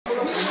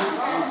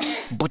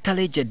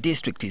Butaleja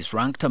district is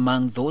ranked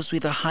among those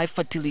with a high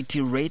fertility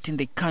rate in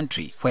the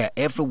country, where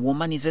every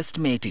woman is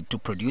estimated to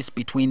produce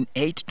between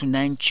 8 to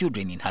 9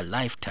 children in her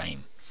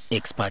lifetime.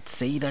 Experts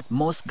say that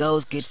most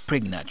girls get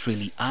pregnant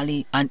really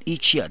early, and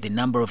each year the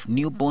number of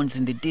newborns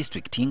in the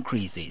district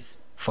increases.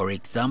 For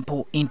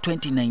example, in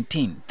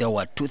 2019, there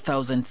were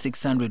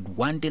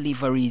 2,601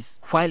 deliveries,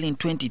 while in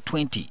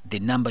 2020, the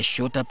number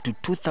shot up to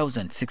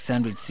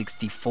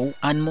 2,664,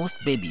 and most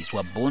babies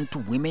were born to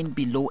women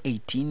below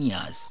 18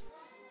 years.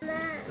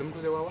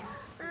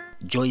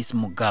 Joyce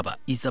Mugaba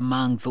is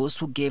among those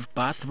who gave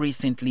birth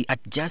recently at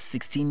just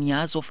 16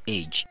 years of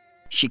age.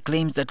 She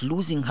claims that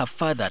losing her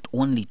father at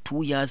only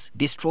 2 years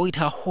destroyed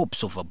her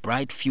hopes of a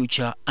bright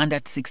future, and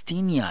at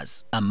 16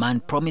 years, a man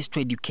promised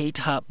to educate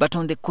her, but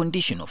on the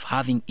condition of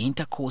having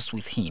intercourse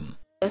with him.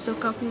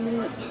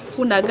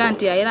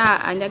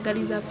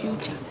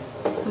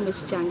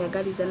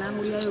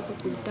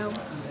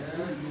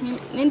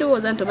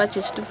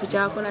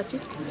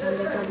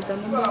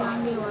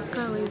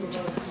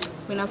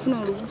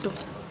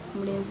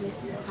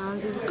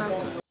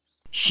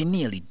 She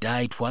nearly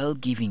died while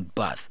giving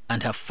birth,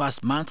 and her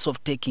first months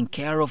of taking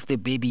care of the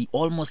baby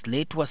almost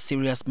led to a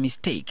serious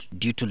mistake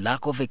due to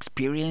lack of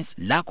experience,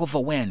 lack of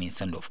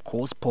awareness, and of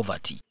course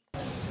poverty.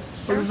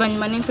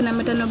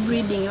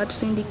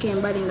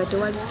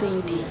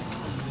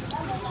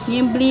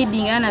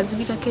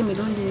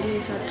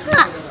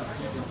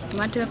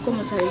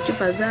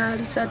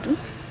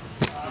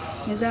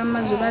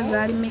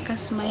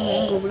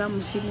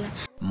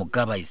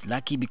 Mugaba is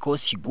lucky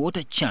because she got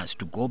a chance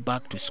to go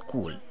back to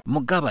school.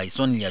 Mugaba is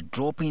only a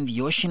drop in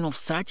the ocean of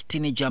such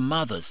teenager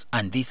mothers,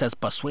 and this has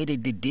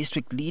persuaded the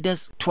district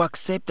leaders to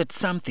accept that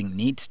something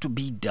needs to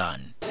be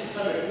done.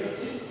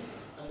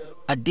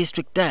 A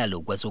district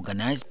dialogue was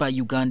organized by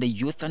Uganda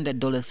Youth and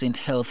Adolescent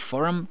Health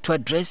Forum to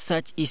address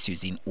such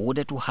issues in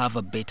order to have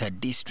a better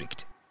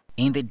district.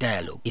 In the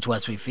dialogue, it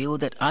was revealed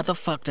that other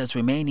factors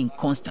remaining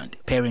constant.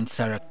 Parents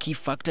are a key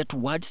factor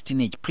towards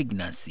teenage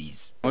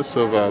pregnancies. Most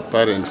of our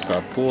parents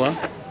are poor.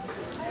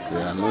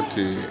 They are not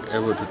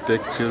able to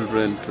take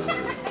children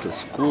to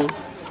school.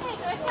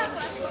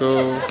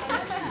 So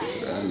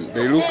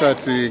they look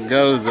at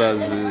girls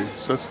as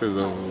sources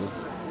of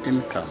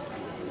income.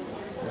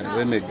 And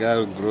when a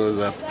girl grows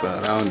up to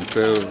around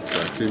 12,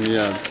 13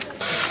 years,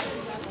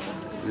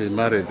 they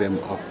marry them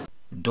off.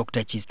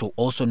 Dr. Chisto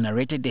also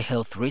narrated the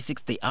health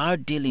risks they are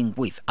dealing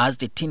with as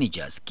the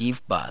teenagers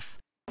give birth.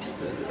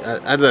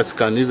 Others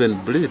can even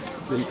bleed.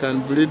 They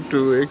can bleed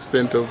to the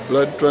extent of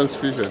blood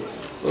transfusion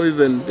or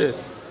even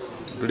death,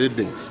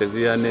 bleeding,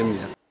 severe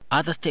anemia.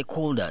 Other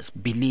stakeholders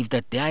believe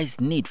that there is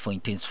need for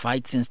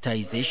intensified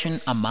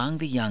sensitization among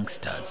the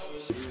youngsters.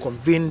 We've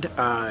convened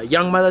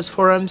young mothers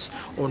forums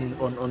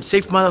on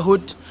safe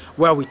motherhood,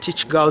 where we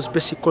teach girls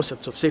basic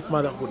concepts of safe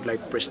motherhood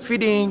like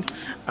breastfeeding,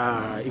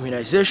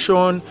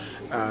 immunization,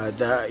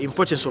 the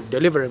importance of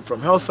delivering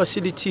from health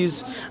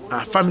facilities,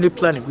 family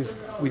planning.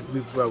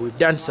 We've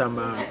done some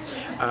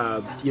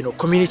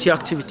community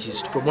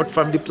activities to promote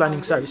family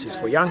planning services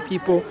for young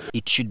people.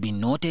 It should be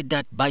noted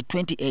that by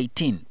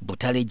 2018,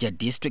 Butaleja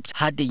district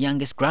had the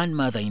youngest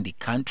grandmother in the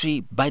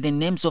country by the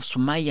names of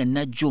Sumaya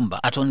Najumba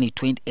at only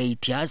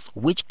 28 years,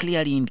 which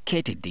clearly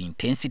indicated the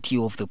intensity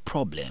of the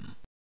problem.